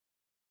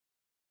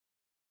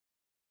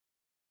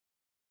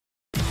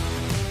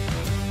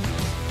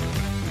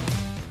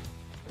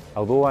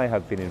Although I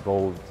have been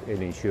involved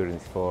in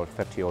insurance for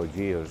 30 odd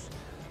years,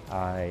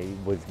 I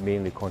was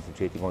mainly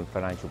concentrating on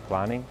financial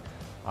planning,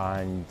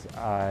 and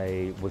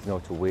I was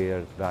not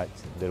aware that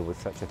there was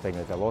such a thing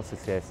as a loss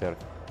assessor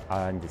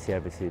and the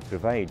service they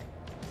provide.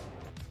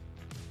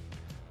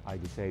 I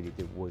decided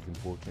it was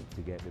important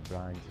to get the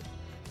brand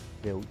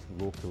built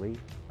locally,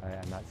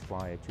 and that's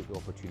why I took the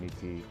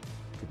opportunity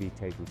to be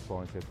title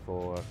sponsor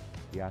for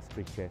the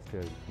Aspray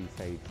Chester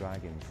B-side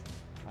Dragons.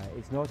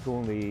 It's not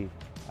only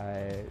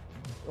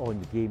on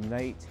the game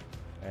night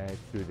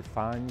through the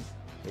fans,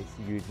 it's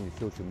using the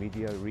social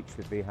media reach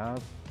that they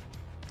have,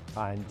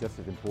 and just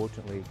as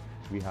importantly,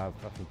 we have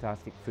a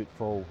fantastic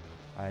footfall,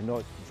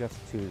 not just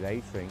to the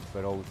ice rink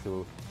but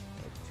also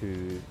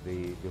to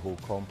the whole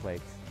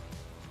complex.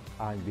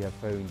 And we have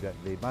found that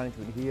the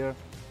management here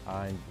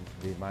and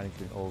the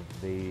management of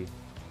the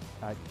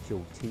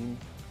actual team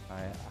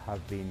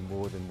have been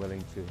more than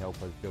willing to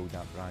help us build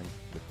that brand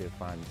with their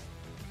fans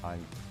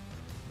and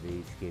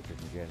the skaters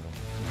in general.